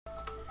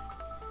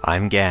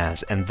I'm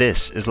Gaz, and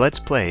this is Let's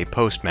Play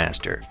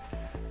Postmaster.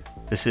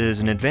 This is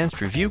an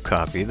advanced review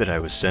copy that I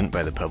was sent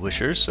by the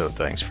publisher, so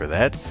thanks for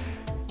that.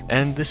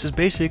 And this is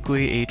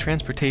basically a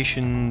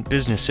transportation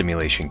business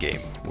simulation game,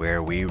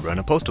 where we run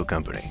a postal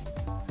company.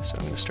 So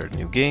I'm going to start a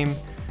new game,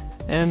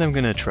 and I'm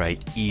going to try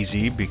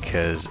easy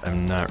because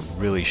I'm not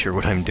really sure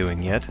what I'm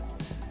doing yet.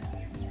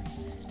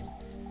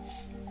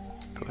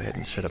 Go ahead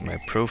and set up my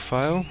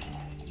profile.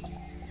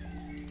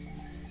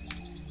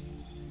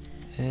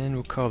 And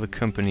we'll call the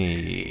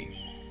company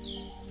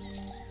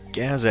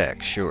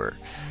Gazak, sure.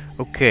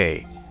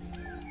 Okay,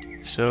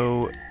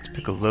 so let's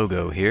pick a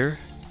logo here.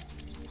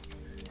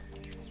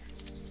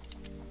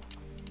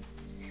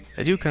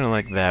 I do kind of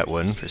like that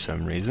one for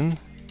some reason.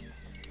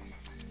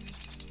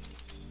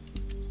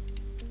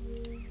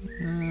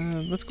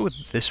 Let's go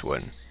with this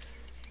one.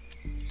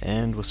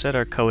 And we'll set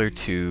our color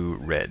to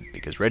red,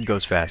 because red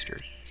goes faster.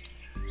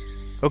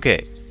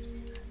 Okay,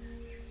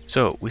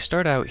 so we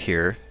start out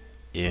here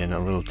in a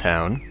little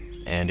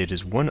town, and it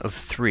is one of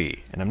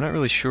three, and I'm not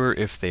really sure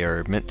if they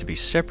are meant to be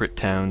separate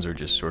towns or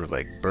just sort of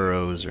like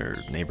boroughs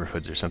or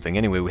neighborhoods or something.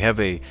 Anyway, we have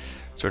a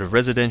sort of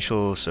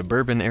residential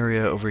suburban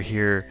area over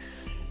here,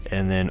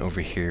 and then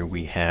over here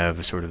we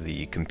have sort of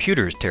the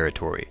computers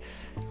territory.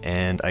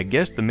 And I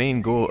guess the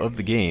main goal of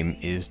the game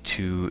is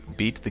to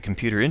beat the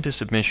computer into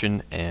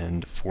submission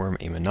and form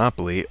a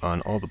monopoly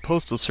on all the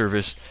postal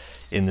service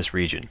in this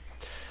region.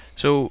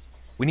 So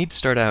we need to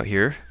start out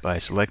here by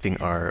selecting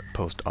our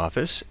post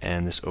office,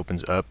 and this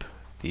opens up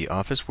the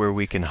office where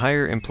we can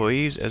hire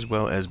employees as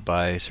well as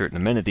buy certain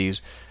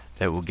amenities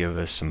that will give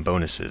us some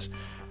bonuses.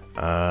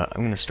 I'm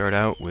going to start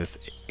out with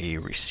a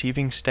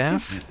receiving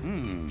staff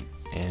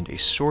and a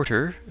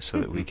sorter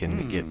so that we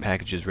can get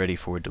packages ready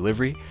for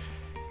delivery.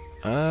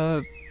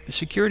 The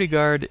security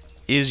guard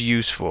is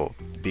useful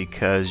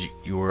because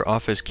your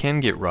office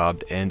can get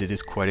robbed and it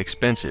is quite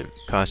expensive.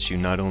 It costs you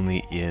not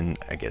only in,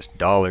 I guess,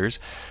 dollars,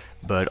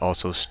 but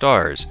also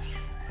stars.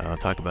 I'll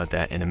talk about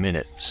that in a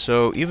minute.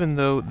 So even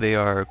though they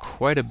are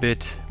quite a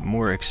bit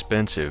more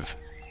expensive,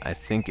 I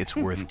think it's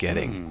worth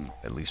getting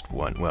at least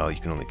one. Well,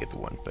 you can only get the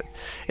one, but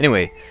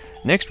anyway,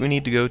 next we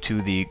need to go to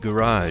the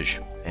garage,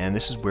 and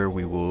this is where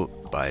we will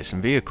buy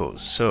some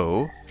vehicles.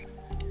 So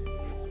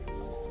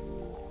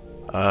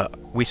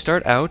we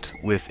start out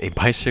with a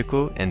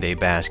bicycle and a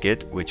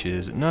basket, which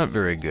is not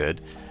very good.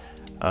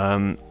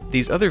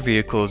 These other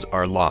vehicles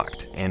are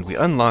locked, and we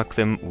unlock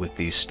them with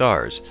these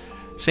stars.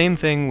 Same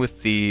thing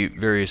with the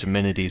various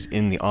amenities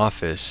in the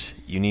office.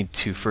 You need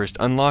to first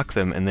unlock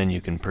them, and then you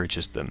can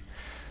purchase them.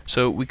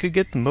 So we could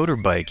get the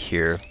motorbike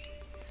here,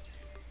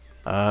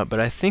 but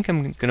I think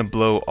I'm going to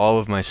blow all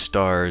of my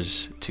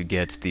stars to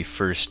get the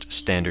first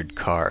standard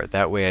car.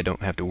 That way I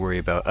don't have to worry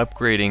about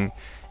upgrading,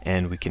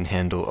 and we can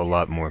handle a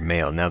lot more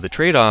mail. Now the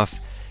trade-off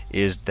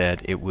is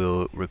that it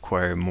will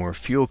require more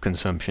fuel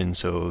consumption,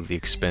 so the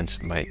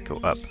expense might go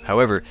up.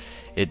 However,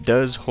 it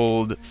does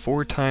hold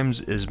 4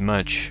 times as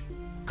much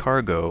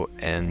cargo,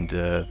 and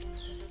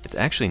it's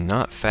actually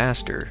not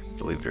faster,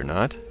 believe it or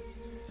not.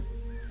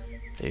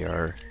 They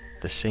are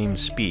the same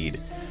speed.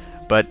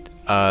 But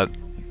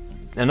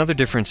another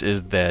difference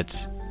is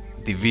that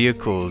the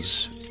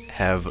vehicles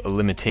have a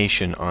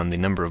limitation on the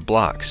number of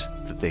blocks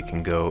that they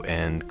can go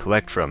and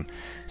collect from.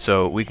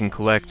 So we can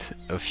collect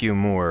a few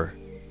more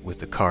with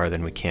the car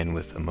than we can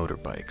with a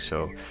motorbike.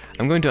 So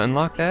I'm going to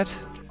unlock that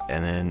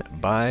and then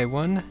buy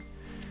one,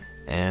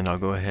 and I'll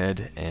go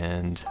ahead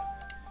and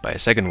buy a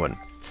second one.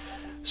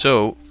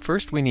 So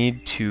first we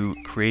need to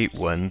create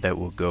one that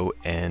will go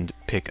and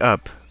pick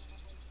up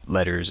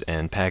letters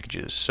and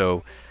packages.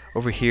 So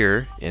over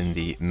here in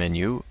the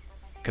menu,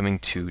 coming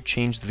to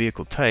change the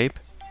vehicle type,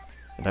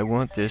 and I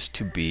want this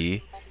to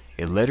be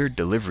a letter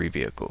delivery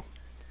vehicle.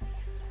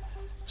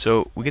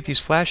 So we get these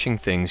flashing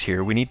things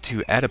here. We need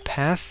to add a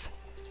path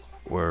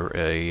or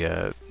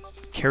a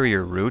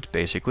carrier route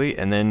basically,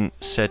 and then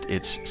set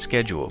its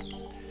schedule.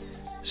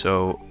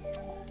 So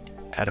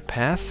add a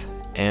path,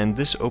 and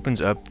this opens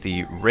up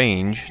the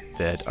range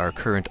that our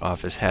current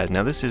office has.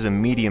 Now this is a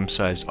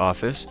medium-sized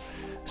office,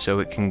 so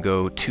it can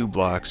go 2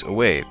 blocks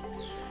away.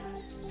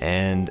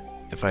 And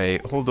if I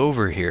hold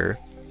over here,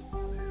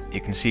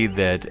 you can see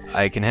that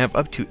I can have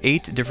up to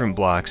 8 different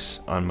blocks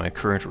on my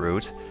current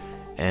route,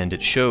 and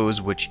it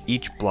shows which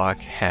each block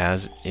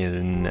has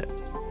in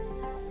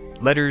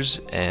letters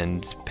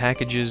and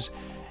packages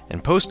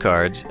and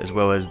postcards, as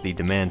well as the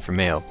demand for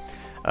mail.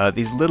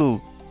 These little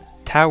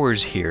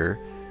towers here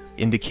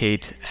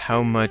indicate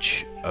how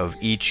much of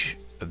each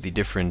of the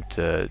different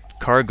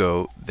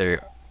cargo they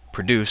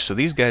produce. So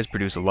these guys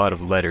produce a lot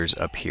of letters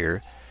up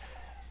here,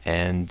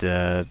 and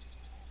the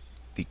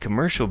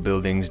commercial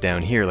buildings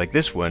down here, like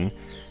this one,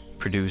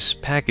 produce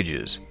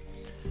packages.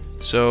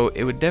 So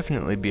it would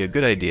definitely be a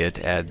good idea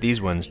to add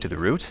these ones to the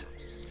route.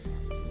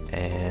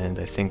 And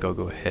I think I'll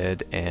go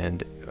ahead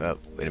and, well,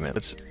 wait a minute,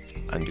 let's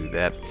undo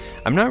that.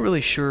 I'm not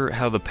really sure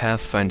how the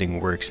pathfinding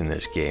works in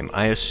this game.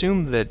 I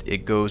assume that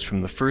it goes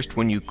from the first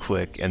one you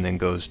click and then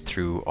goes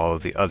through all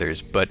of the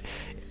others, but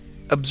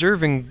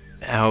observing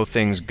how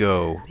things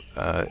go,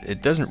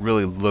 it doesn't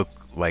really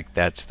look like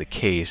that's the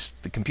case.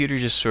 The computer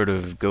just sort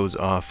of goes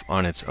off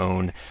on its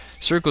own,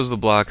 circles the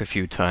block a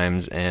few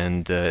times,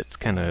 and it's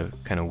kind of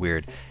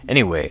weird.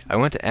 Anyway, I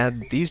want to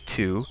add these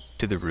two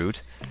to the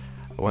route.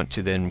 I want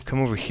to then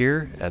come over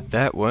here, add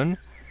that one.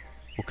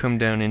 We'll come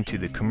down into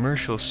the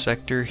commercial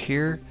sector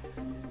here,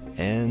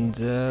 and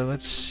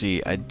let's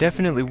see. I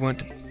definitely want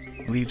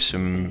to leave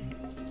some...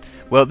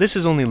 Well, this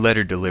is only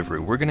letter delivery.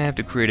 We're going to have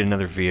to create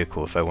another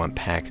vehicle if I want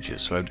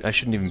packages, so I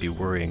shouldn't even be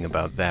worrying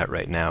about that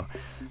right now.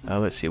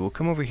 Let's see, we'll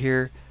come over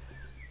here,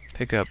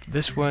 pick up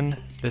this one,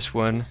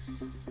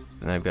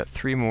 and I've got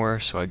 3 more,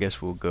 so I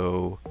guess we'll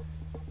go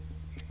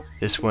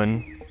this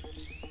one,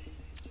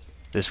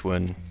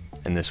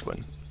 and this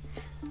one.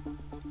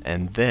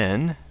 And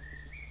then...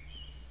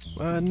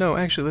 no,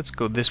 actually, let's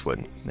go this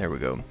one. There we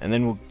go. And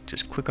then we'll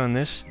just click on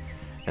this,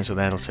 and so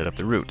that'll set up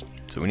the route.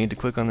 So we need to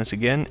click on this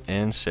again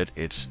and set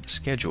its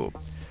schedule.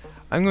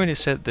 I'm going to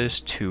set this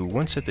to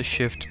once at the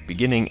shift,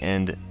 beginning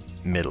and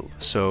middle.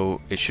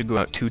 So it should go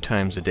out 2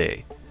 times a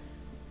day.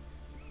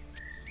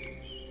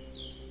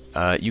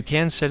 You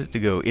can set it to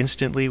go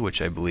instantly,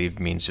 which I believe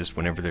means just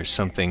whenever there's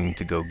something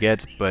to go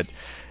get, but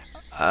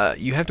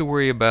you have to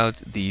worry about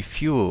the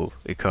fuel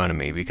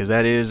economy, because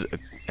that is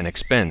an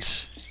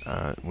expense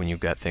when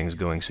you've got things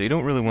going, so you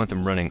don't really want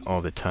them running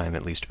all the time,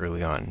 at least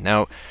early on.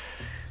 Now,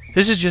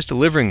 this is just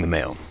delivering the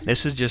mail.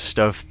 This is just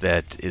stuff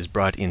that is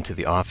brought into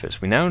the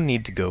office. We now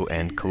need to go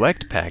and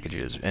collect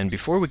packages, and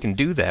before we can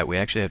do that, we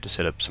actually have to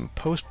set up some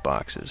post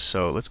boxes.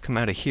 So let's come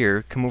out of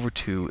here, come over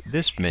to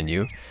this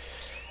menu,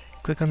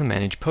 click on the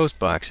Manage Post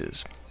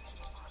Boxes.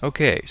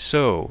 Okay,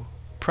 so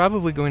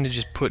probably going to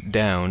just put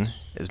down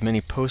as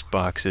many post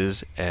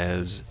boxes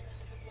as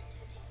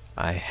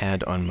I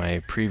had on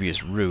my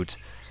previous route,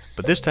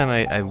 but this time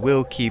I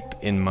will keep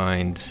in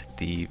mind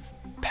the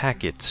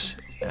packets,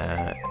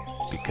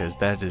 because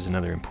that is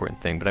another important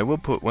thing. But I will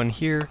put one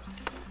here,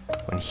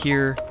 put one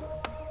here,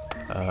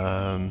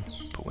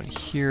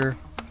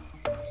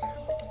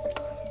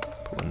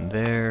 put one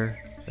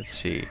there. Let's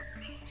see.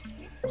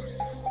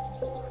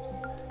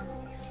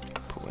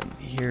 Put one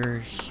here,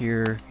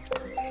 here,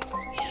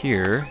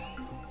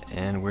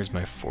 and where's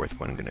my 4th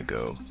one gonna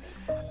go?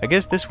 I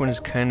guess this one is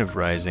kind of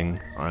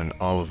rising on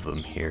all of them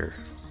here,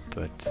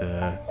 but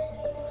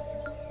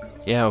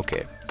yeah,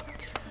 okay.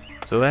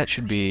 So that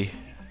should be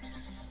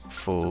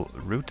full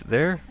route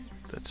there.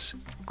 Let's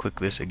click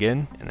this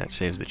again, and that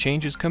saves the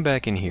changes. Come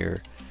back in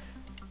here,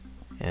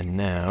 and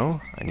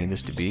now I need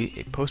this to be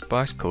a post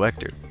box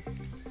collector.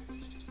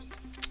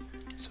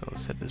 So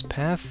let's set this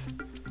path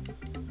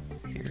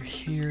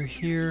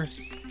here.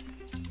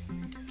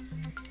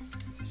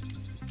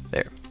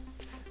 There.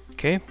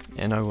 Okay,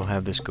 and I will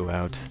have this go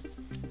out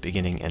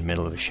beginning and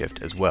middle of a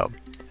shift as well.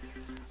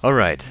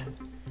 Alright.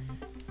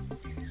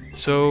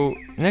 So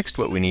next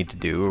what we need to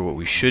do, or what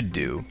we should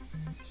do,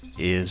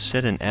 is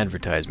set an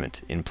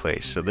advertisement in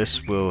place. So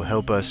this will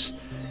help us,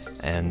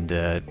 and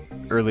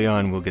early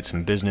on we'll get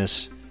some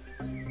business,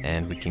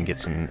 and we can get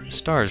some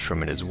stars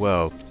from it as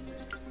well.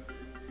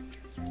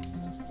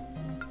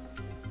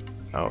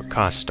 Oh,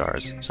 cost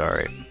stars,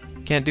 sorry.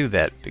 Can't do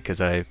that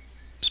because I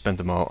spent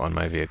them all on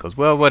my vehicles.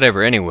 Well,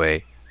 whatever,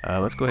 anyway,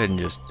 let's go ahead and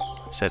just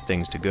set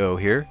things to go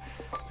here.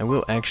 I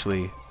will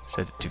actually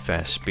set it to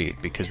fast speed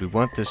because we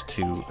want this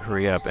to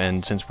hurry up,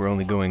 and since we're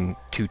only going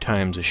 2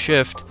 times a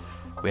shift,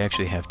 we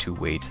actually have to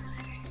wait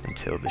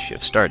until the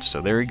shift starts.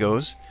 So there he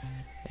goes,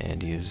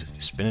 and he's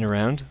spinning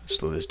around.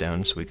 Slow this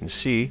down so we can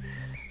see.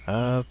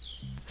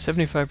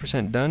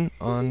 75% done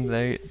on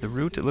the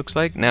route, it looks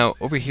like. Now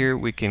over here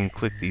we can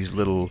click these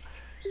little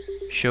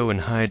show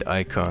and hide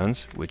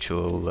icons, which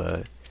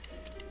will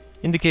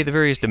indicate the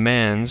various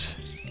demands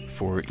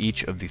for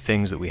each of the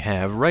things that we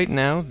have. Right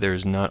now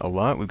there's not a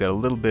lot. We've got a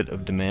little bit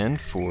of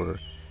demand for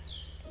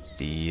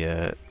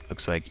the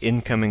looks like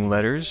incoming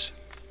letters.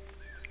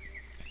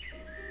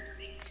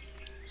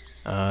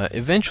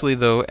 Eventually,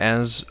 though,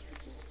 as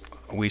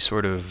we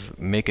sort of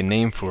make a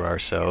name for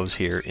ourselves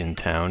here in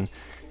town,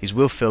 these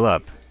will fill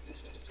up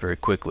very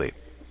quickly.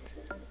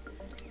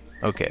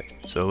 Okay,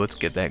 so let's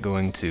get that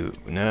going to...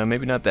 No,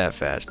 maybe not that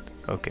fast.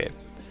 Okay.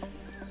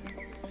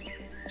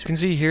 So you can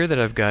see here that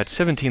I've got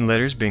 17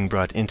 letters being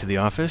brought into the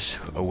office,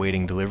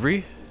 awaiting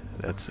delivery.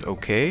 That's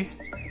okay.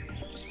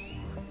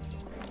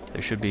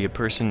 There should be a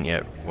person,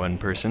 yeah, 1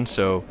 person,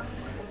 so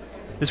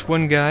this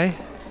one guy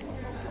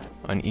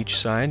on each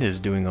side is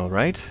doing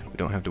alright. We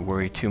don't have to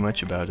worry too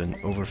much about an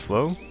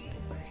overflow.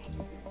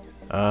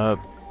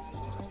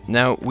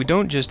 Now, we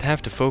don't just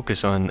have to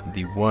focus on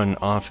the one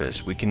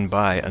office. We can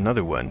buy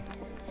another one.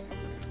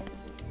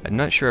 I'm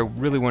not sure I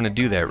really want to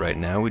do that right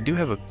now. We do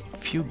have a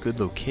few good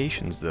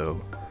locations, though.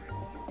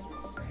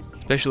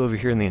 Especially over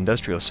here in the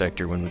industrial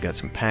sector when we got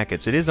some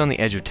packets. It is on the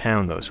edge of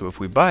town, though, so if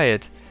we buy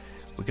it,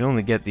 we can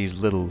only get these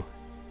little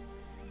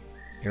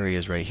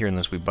areas right here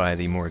unless we buy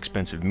the more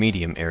expensive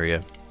medium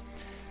area.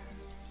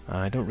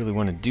 I don't really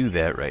want to do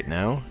that right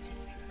now.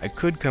 I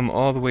could come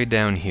all the way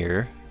down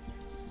here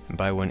and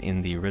buy one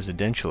in the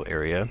residential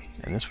area,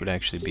 and this would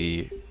actually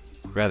be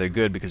rather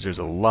good because there's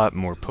a lot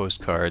more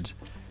postcards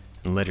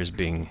and letters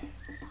being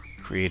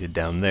created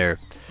down there.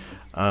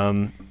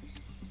 The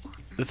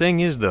thing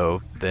is,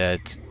 though,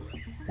 that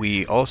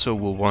we also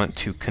will want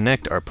to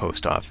connect our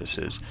post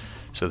offices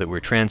so that we're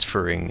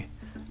transferring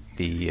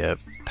the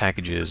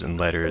packages and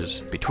letters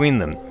between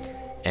them.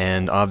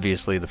 And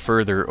obviously, the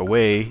further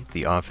away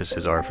the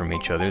offices are from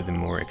each other, the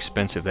more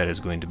expensive that is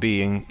going to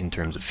be in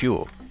terms of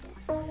fuel.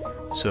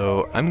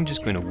 So I'm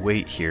just going to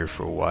wait here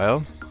for a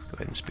while. Go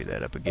ahead and speed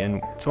that up again.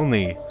 It's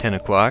only 10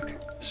 o'clock,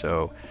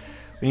 so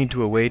we need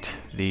to await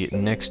the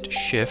next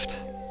shift.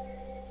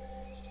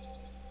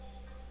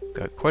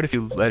 Got quite a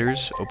few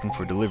letters open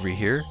for delivery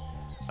here.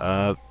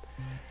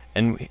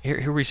 And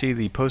here we see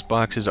the post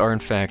boxes are in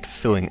fact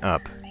filling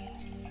up.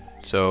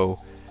 So,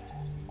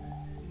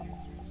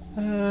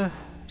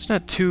 it's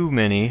not too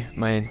many.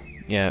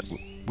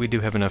 We do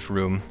have enough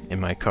room in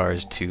my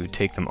cars to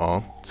take them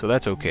all, so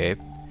that's okay.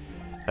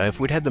 If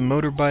we'd had the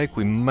motorbike,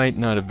 we might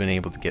not have been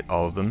able to get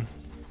all of them.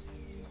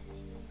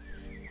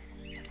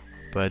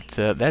 But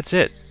that's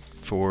it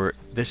for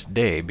this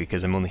day,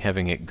 because I'm only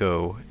having it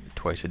go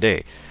twice a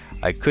day.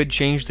 I could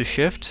change the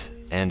shift,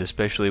 and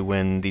especially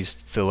when these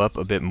fill up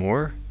a bit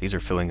more. These are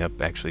filling up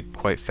actually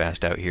quite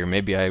fast out here.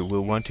 Maybe I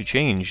will want to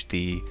change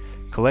the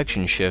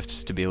collection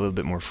shifts to be a little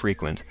bit more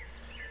frequent.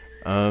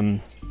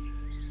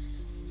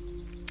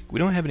 We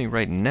don't have any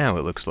right now,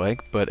 it looks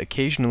like, but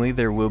occasionally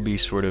there will be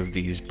sort of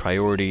these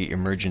priority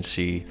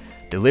emergency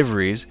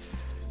deliveries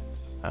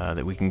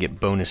that we can get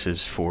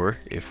bonuses for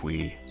if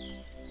we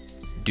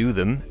do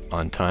them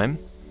on time.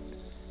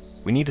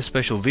 We need a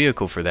special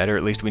vehicle for that, or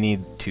at least we need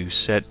to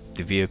set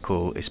the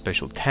vehicle a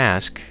special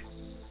task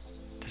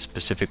to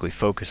specifically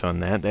focus on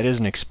that. That is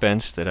an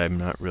expense that I'm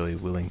not really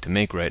willing to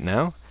make right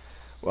now.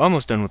 We're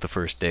almost done with the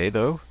first day,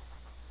 though.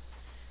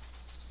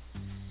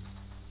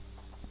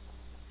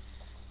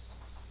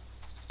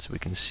 So we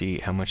can see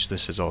how much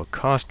this has all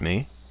cost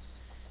me.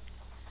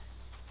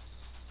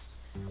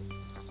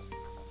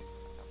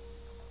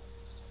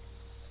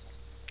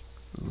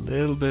 A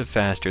little bit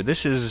faster.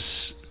 This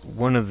is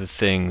one of the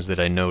things that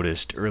I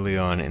noticed early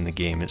on in the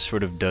game. It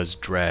sort of does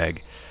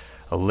drag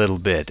a little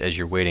bit as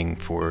you're waiting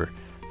for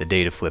the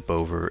day to flip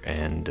over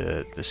and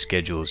the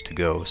schedules to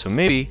go. So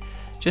maybe,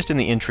 just in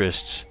the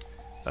interests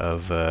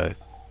of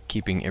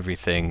keeping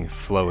everything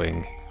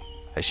flowing,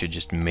 I should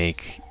just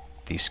make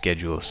the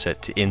schedule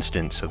set to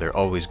instant so they're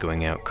always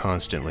going out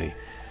constantly,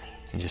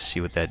 and just see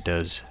what that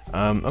does.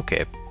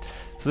 Okay,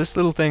 so this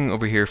little thing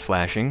over here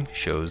flashing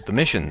shows the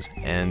missions,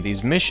 and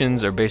these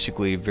missions are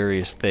basically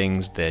various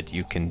things that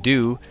you can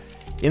do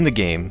in the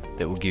game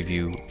that will give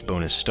you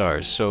bonus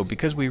stars. So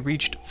because we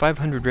reached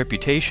 500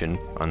 reputation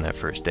on that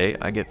first day,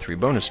 I get 3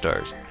 bonus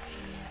stars.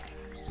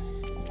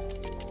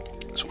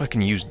 So I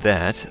can use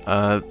that.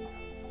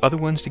 Other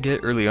ones to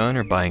get early on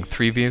are buying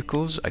 3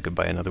 vehicles. I could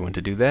buy another one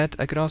to do that.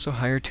 I could also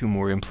hire 2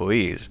 more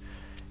employees,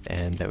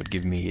 and that would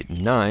give me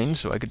 9,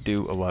 so I could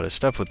do a lot of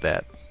stuff with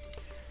that.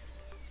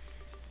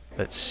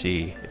 Let's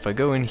see. If I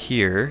go in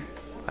here,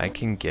 I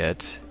can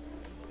get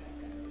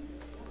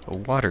a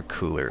water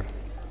cooler,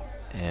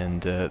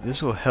 and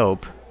this will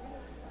help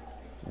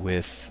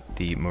with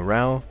the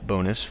morale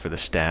bonus for the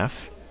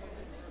staff.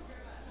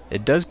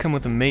 It does come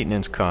with a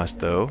maintenance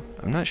cost, though.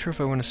 I'm not sure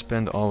if I want to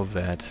spend all of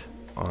that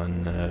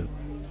on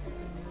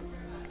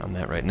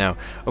that right now.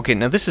 Okay,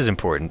 now this is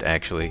important,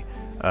 actually.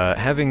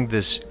 Having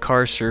this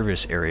car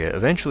service area,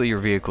 eventually your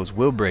vehicles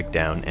will break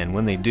down, and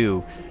when they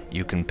do,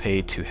 you can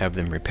pay to have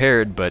them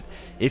repaired, but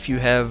if you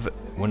have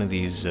one of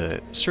these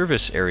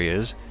service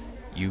areas,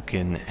 you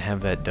can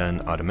have that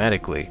done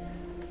automatically.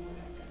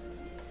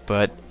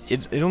 But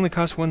it only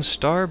costs 1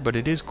 star, but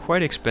it is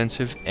quite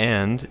expensive,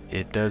 and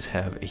it does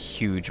have a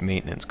huge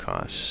maintenance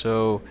cost,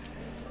 so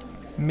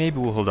maybe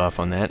we'll hold off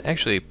on that.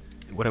 Actually,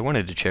 what I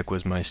wanted to check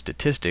was my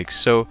statistics.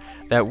 So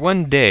that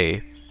one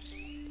day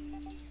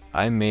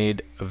I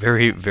made a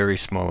very, very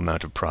small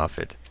amount of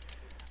profit.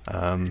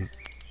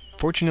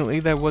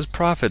 Fortunately, that was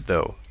profit,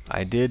 though.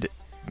 I did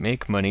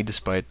make money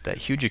despite that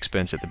huge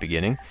expense at the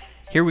beginning.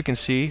 Here we can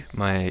see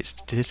my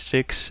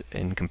statistics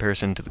in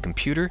comparison to the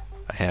computer.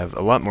 I have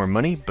a lot more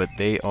money, but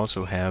they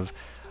also have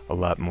a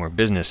lot more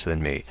business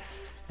than me.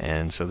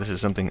 And so this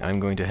is something I'm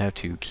going to have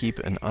to keep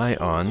an eye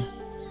on.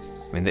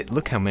 I mean,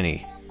 look how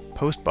many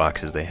post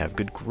boxes they have,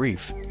 good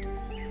grief.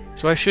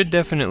 So I should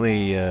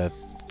definitely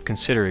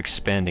consider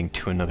expanding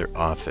to another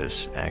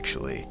office,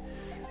 actually.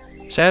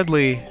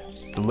 Sadly,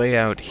 the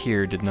layout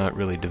here did not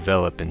really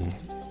develop in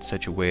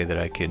such a way that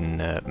I can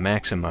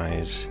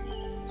maximize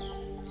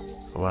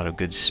a lot of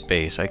good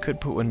space. I could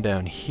put one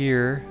down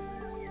here.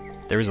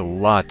 There's a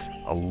lot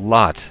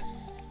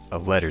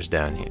of letters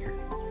down here.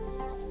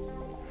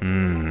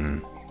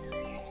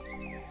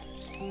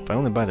 If I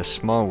only buy the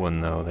small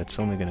one, though, that's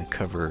only going to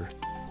cover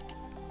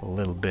a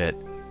little bit.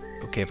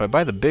 Okay, if I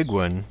buy the big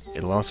one,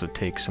 it'll also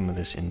take some of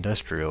this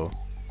industrial.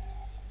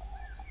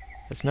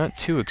 It's not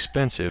too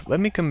expensive. Let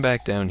me come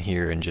back down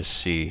here and just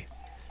see,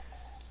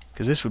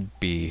 because this would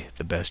be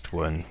the best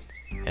one.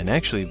 And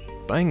actually,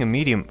 buying a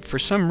medium, for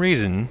some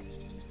reason,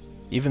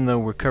 even though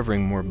we're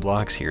covering more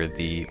blocks here,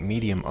 the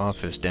medium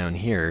office down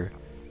here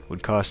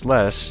would cost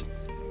less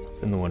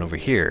than the one over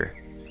here.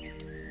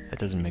 That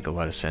doesn't make a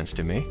lot of sense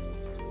to me.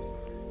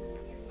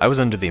 I was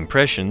under the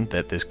impression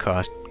that this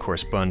cost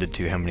corresponded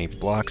to how many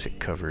blocks it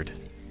covered,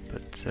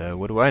 but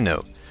what do I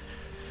know?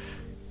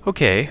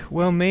 Okay,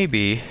 well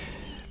maybe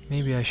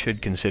I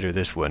should consider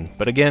this one,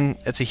 but again,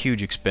 that's a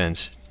huge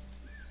expense,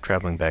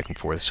 traveling back and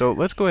forth. So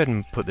let's go ahead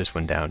and put this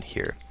one down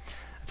here.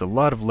 It's a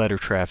lot of letter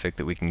traffic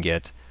that we can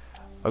get.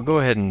 I'll go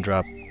ahead and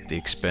drop the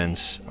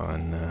expense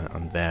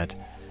on that.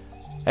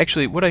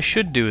 Actually, what I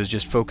should do is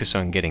just focus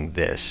on getting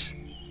this.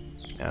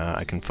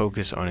 I can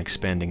focus on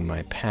expanding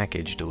my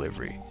package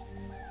delivery.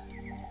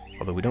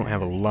 Although we don't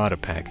have a lot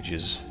of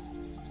packages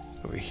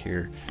over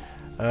here.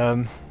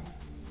 Boy,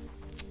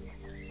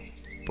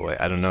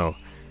 I don't know.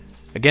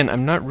 Again,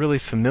 I'm not really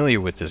familiar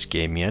with this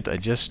game yet. I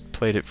just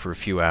played it for a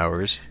few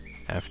hours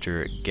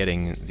after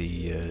getting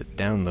the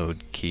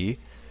download key.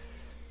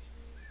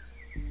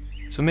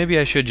 So maybe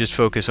I should just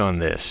focus on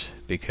this,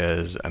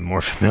 because I'm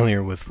more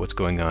familiar with what's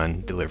going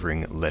on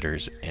delivering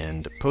letters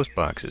and post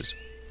boxes,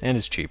 and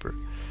it's cheaper.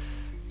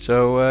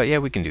 So yeah,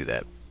 we can do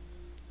that.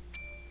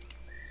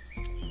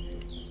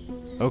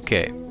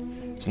 Okay,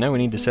 so now we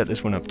need to set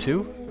this one up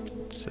too.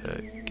 Let's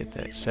get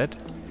that set.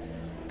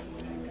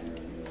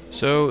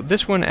 So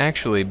this one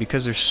actually,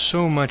 because there's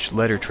so much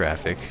letter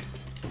traffic,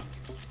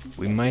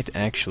 we might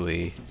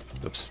actually...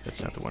 Oops,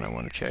 that's not the one I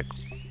want to check.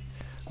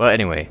 Well,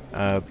 anyway,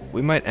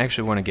 we might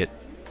actually want to get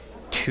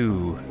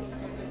 2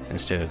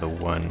 instead of the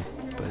 1.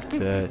 But,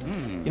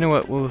 you know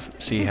what, we'll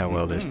see how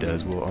well this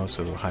does. We'll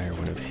also hire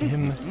one of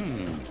him.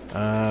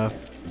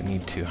 We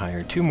need to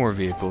hire 2 more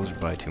vehicles, or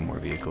buy 2 more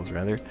vehicles,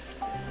 rather.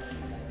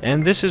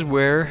 And this is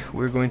where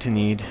we're going to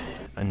need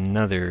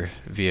another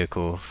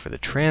vehicle for the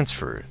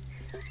transfer.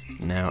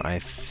 Now, I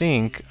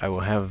think I will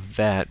have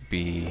that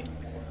be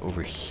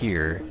over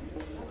here.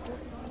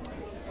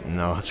 And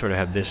I'll sort of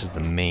have this as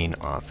the main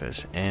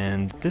office.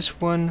 And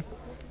this one,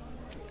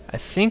 I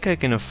think I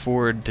can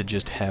afford to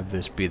just have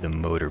this be the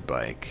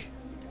motorbike.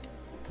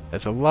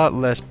 That's a lot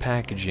less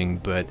packaging,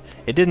 but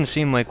it didn't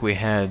seem like we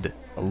had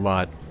a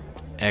lot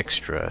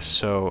extra.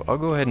 So I'll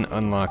go ahead and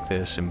unlock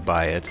this and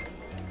buy it.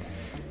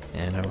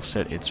 And I will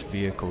set its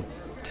vehicle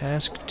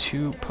task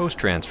to post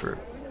transfer.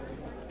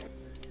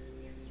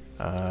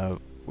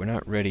 We're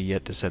not ready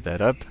yet to set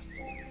that up.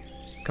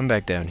 Come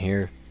back down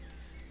here.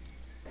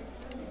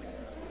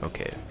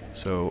 Okay,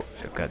 so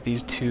I've got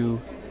these 2.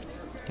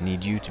 I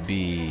need you to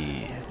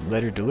be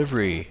letter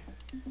delivery.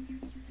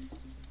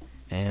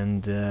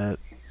 And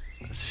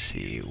let's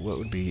see, what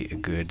would be a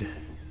good...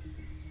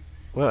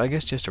 Well, I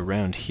guess just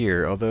around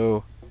here,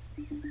 although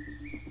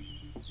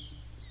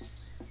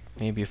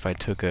maybe if I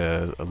took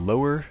a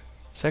lower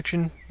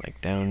section,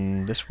 like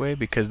down this way,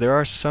 because there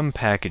are some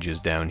packages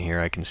down here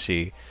I can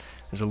see.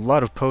 There's a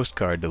lot of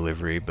postcard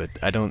delivery, but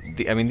I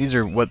mean, these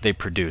are what they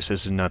produce.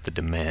 This is not the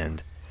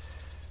demand.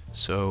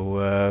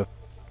 So,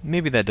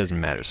 maybe that doesn't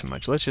matter so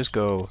much. Let's just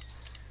go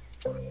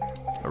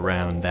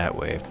around that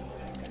way.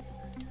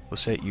 We'll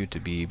set you to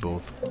be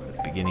both at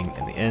the beginning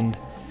and the end.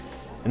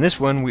 And this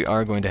one, we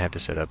are going to have to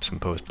set up some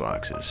post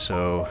boxes.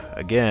 So,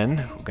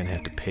 again, we're going to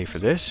have to pay for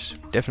this.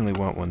 Definitely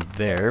want one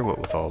there, what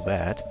with all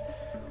that.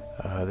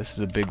 This is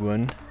a big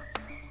one.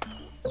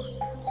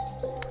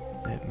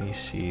 Let me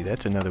see,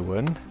 that's another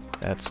one.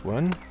 That's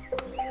one.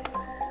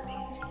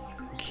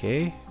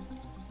 Okay.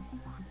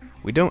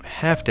 We don't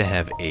have to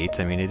have 8.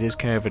 I mean, it is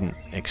kind of an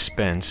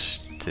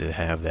expense to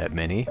have that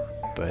many.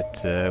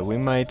 But we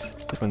might.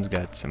 This one's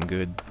got some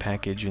good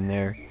package in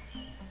there.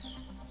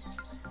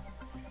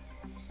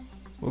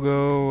 We'll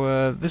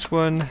go this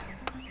one,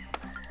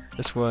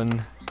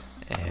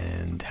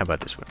 and how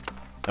about this one?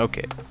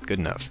 Okay, good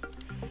enough.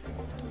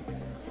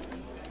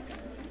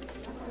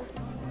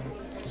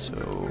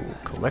 So,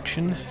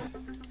 collection.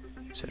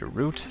 Set a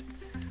route.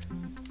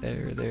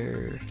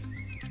 There.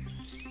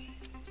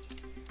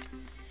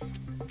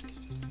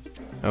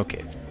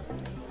 Okay.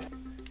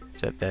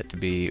 Set that to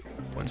be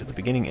one's at the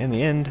beginning and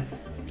the end.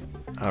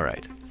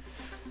 Alright.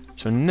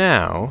 So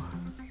now,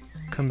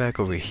 come back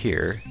over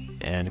here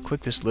and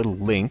click this little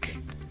link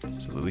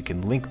so that we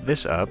can link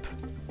this up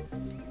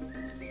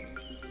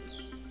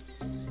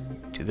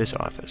to this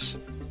office.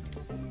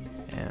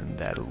 And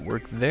that'll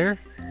work there.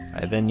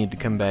 I then need to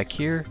come back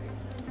here,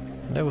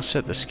 and I will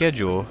set the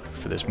schedule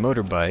for this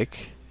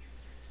motorbike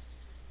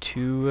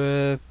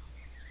to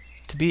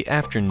be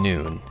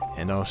afternoon,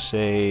 and I'll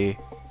say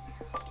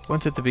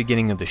once at the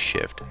beginning of the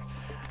shift.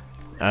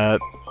 The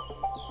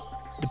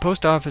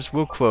post office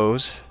will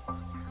close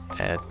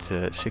at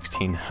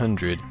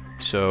 1600,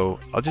 so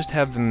I'll just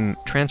have them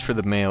transfer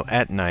the mail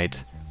at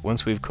night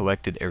once we've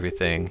collected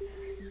everything,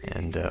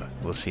 and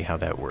we'll see how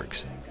that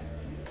works.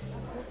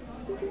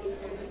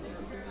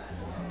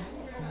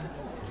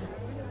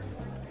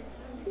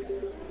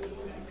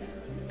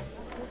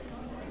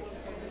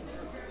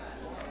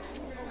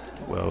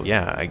 Well,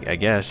 yeah, I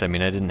guess. I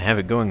mean, I didn't have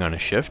it going on a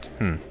shift.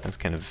 That's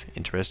kind of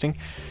interesting.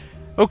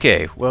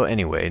 Okay, well,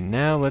 anyway,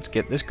 now let's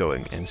get this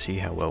going and see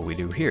how well we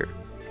do here.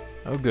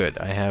 Oh, good.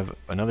 I have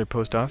another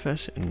post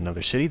office in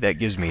another city. That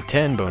gives me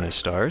 10 bonus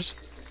stars.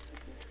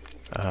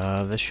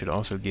 This should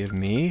also give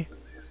me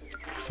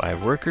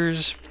 5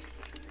 workers.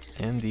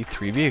 and the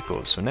 3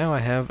 vehicles. So now I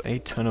have a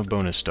ton of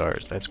bonus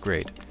stars. That's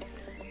great.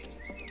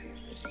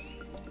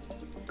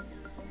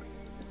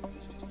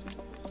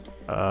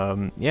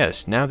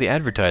 Yes, now the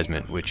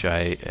advertisement, which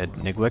I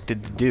had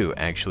neglected to do,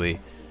 actually.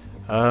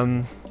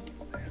 Well,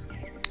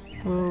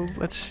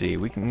 let's see,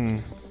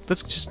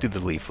 let's just do the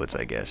leaflets,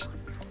 I guess.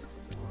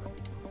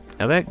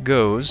 Now that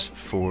goes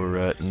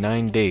for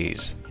 9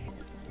 days,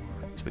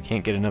 so we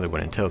can't get another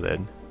one until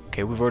then.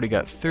 Okay, we've already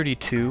got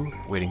 32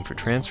 waiting for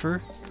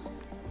transfer.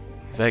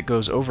 If that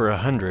goes over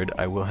 100,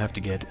 I will have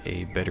to get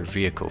a better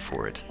vehicle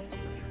for it.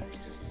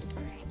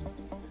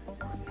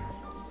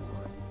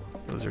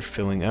 Those are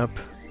filling up.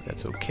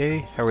 That's okay.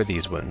 How are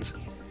these ones?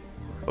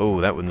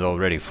 Oh, that one's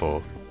already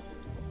full.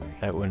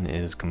 That one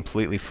is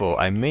completely full.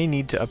 I may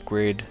need to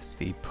upgrade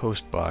the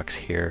post box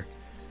here.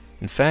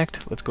 In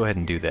fact, let's go ahead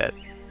and do that.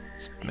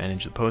 Let's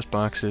manage the post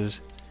boxes.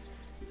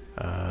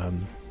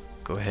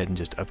 Go ahead and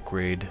just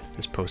upgrade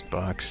this post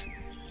box.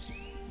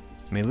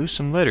 You may lose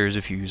some letters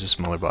if you use a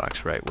smaller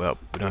box. Right, well,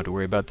 we don't have to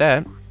worry about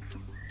that.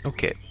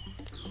 Okay.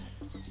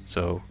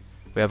 So,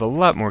 we have a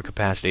lot more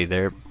capacity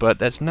there, but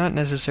that's not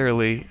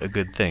necessarily a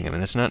good thing. I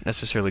mean, that's not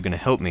necessarily going to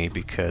help me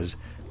because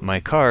my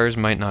cars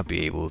might not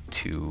be able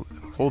to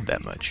hold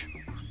that much.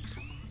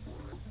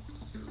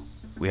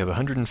 We have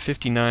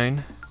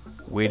 159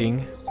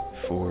 waiting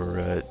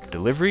for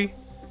delivery,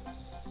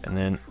 and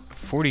then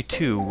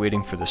 42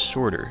 waiting for the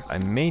sorter. I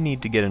may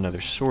need to get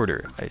another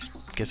sorter. I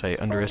guess I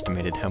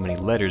underestimated how many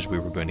letters we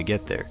were going to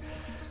get there.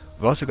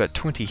 We've also got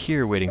 20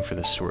 here waiting for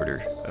the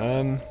sorter.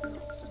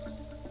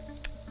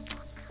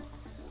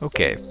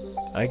 Okay,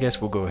 I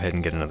guess we'll go ahead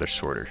and get another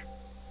sorter.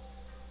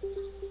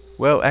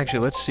 Well, actually,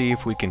 let's see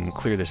if we can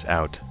clear this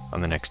out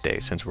on the next day,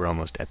 since we're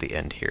almost at the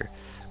end here.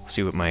 We'll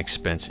see what my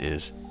expense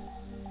is.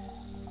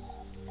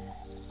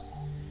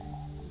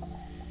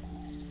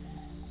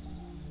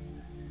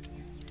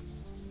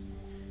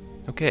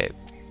 Okay,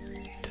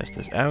 test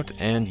this out,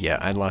 and yeah,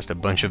 I lost a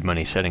bunch of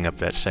money setting up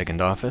that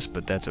second office,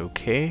 but that's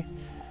okay.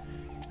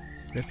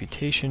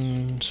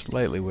 Reputation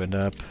slightly went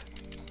up.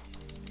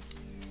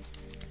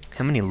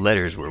 How many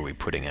letters were we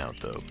putting out,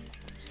 though?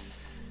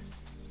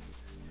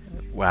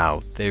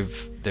 Wow,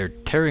 they're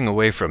tearing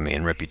away from me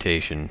in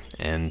reputation,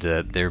 and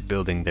they're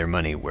building their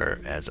money,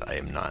 whereas I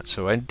am not.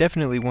 So I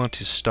definitely want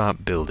to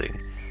stop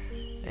building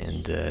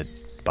and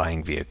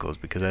buying vehicles,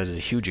 because that is a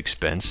huge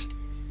expense.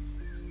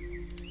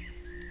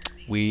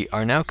 We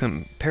are now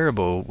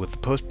comparable with the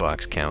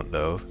postbox count,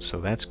 though, so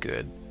that's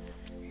good.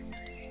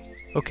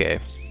 Okay.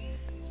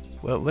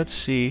 Well, let's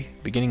see,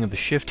 beginning of the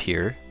shift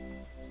here,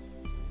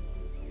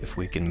 if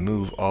we can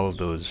move all of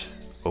those...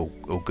 Oh,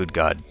 good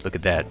God, look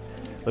at that.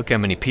 Look how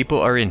many people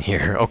are in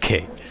here.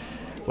 Okay.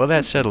 Well,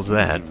 that settles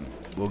that.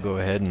 We'll go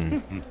ahead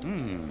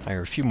and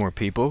hire a few more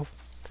people.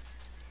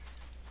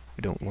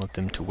 We don't want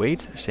them to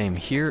wait. Same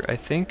here, I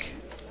think.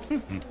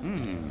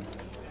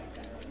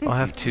 I'll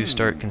have to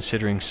start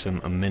considering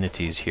some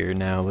amenities here.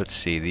 Now, let's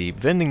see. The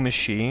vending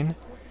machine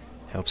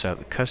helps out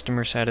the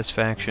customer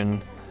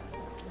satisfaction.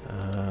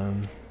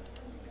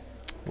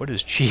 What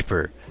is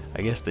cheaper?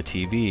 I guess the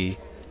TV.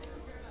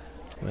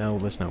 Well,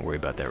 let's not worry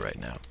about that right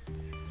now.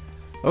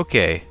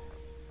 Okay.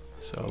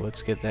 So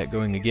let's get that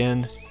going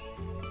again.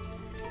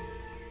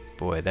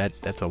 Boy,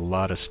 that's a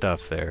lot of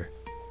stuff there.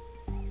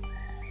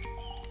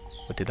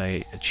 What did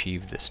I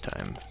achieve this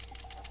time?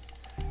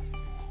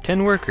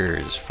 10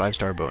 workers,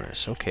 5-star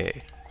bonus.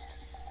 Okay.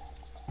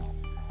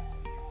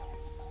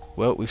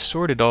 Well, we've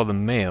sorted all the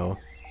mail.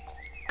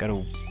 Got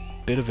a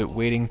bit of it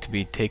waiting to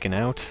be taken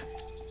out.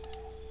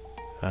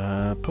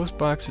 Post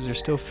boxes are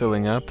still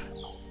filling up.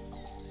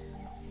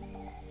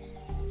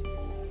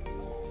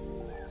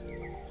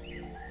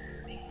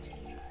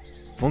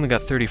 I've only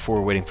got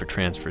 34 waiting for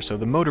transfer, so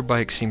the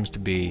motorbike seems to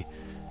be...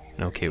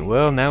 Okay,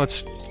 well, now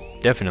it's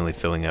definitely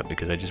filling up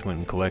because I just went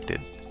and collected.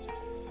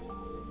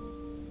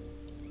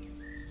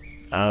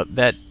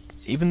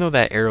 Even though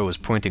that arrow is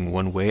pointing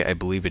one way, I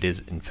believe it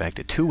is, in fact,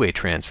 a two-way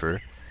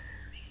transfer.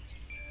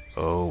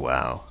 Oh,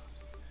 wow.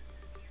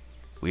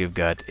 We have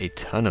got a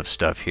ton of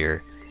stuff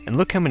here. And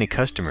look how many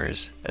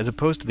customers. As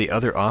opposed to the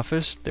other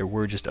office, there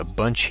were just a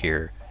bunch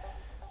here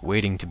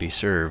waiting to be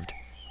served.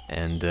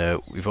 And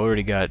we've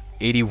already got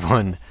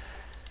 81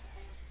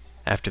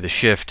 after the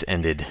shift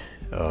ended.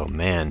 Oh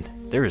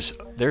man, there is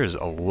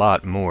a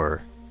lot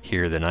more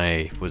here than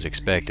I was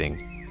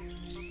expecting.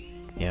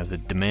 Yeah, the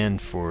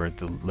demand for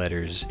the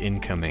letters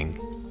incoming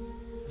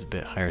is a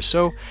bit higher.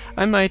 So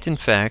I might in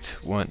fact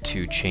want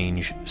to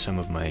change some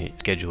of my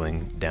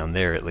scheduling down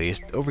there at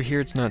least. Over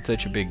here it's not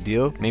such a big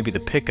deal. Maybe the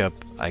pickup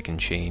I can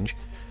change.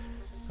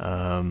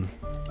 We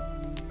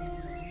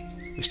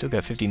still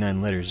got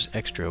 59 letters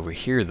extra over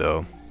here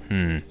though.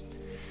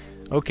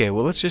 Okay,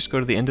 well let's just go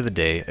to the end of the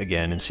day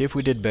again and see if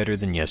we did better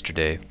than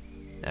yesterday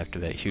after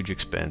that huge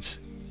expense.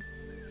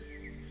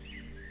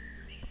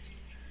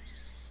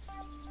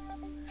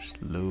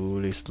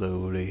 Slowly,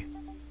 slowly.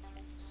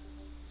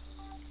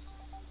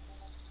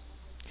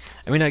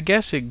 I mean, I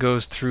guess it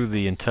goes through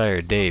the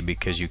entire day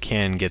because you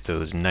can get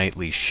those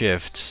nightly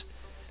shifts,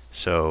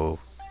 so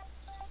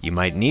you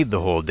might need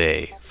the whole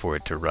day for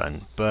it to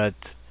run,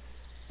 but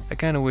I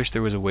kind of wish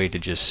there was a way to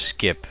just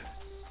skip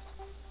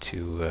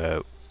to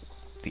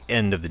the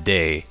end of the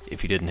day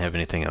if you didn't have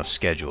anything else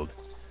scheduled.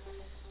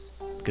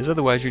 Because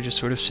otherwise you're just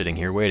sort of sitting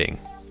here waiting.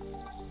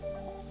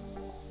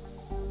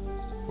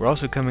 We're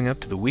also coming up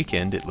to the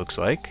weekend, it looks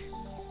like.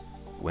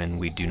 When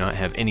we do not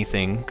have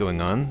anything going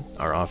on,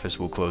 our office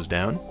will close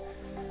down.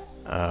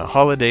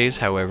 Holidays,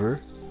 however,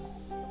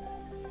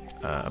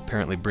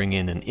 apparently bring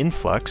in an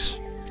influx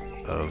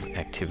of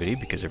activity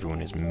because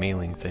everyone is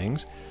mailing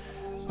things.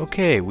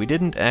 Okay, we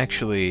didn't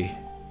actually...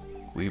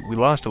 We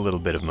lost a little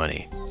bit of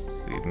money.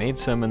 We made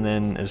some, and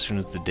then as soon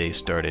as the day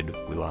started,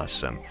 we lost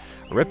some.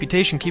 Our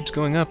reputation keeps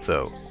going up,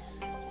 though.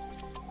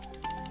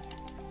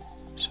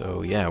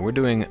 So yeah, we're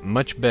doing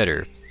much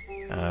better.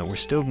 We're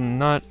still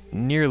not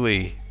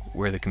nearly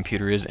where the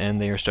computer is, and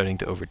they are starting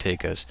to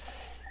overtake us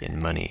in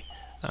money.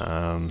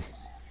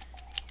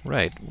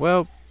 Right,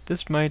 well,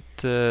 this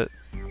might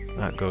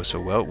not go so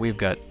well. We've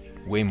got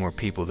way more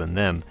people than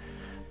them.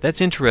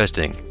 That's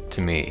interesting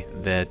to me,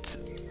 that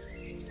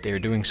they're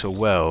doing so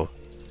well,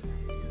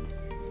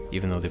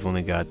 even though they've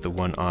only got the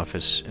one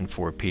office and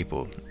 4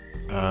 people.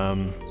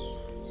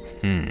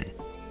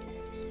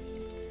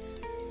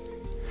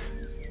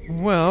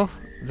 Well,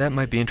 that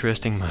might be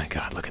interesting. My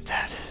god, look at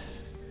that.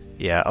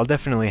 Yeah, I'll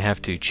definitely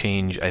have to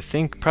change, I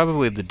think,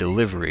 probably the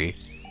delivery.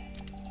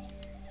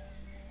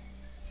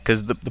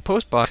 Because the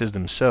post boxes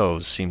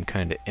themselves seem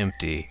kind of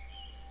empty.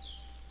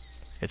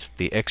 It's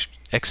the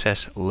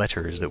excess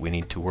letters that we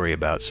need to worry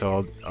about.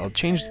 So I'll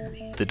change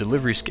the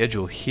delivery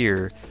schedule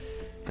here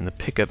and the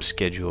pickup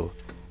schedule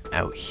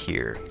out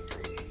here.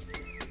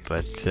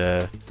 But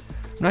I'm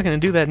not going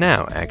to do that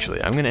now,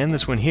 actually. I'm going to end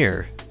this one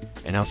here,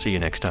 and I'll see you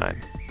next time.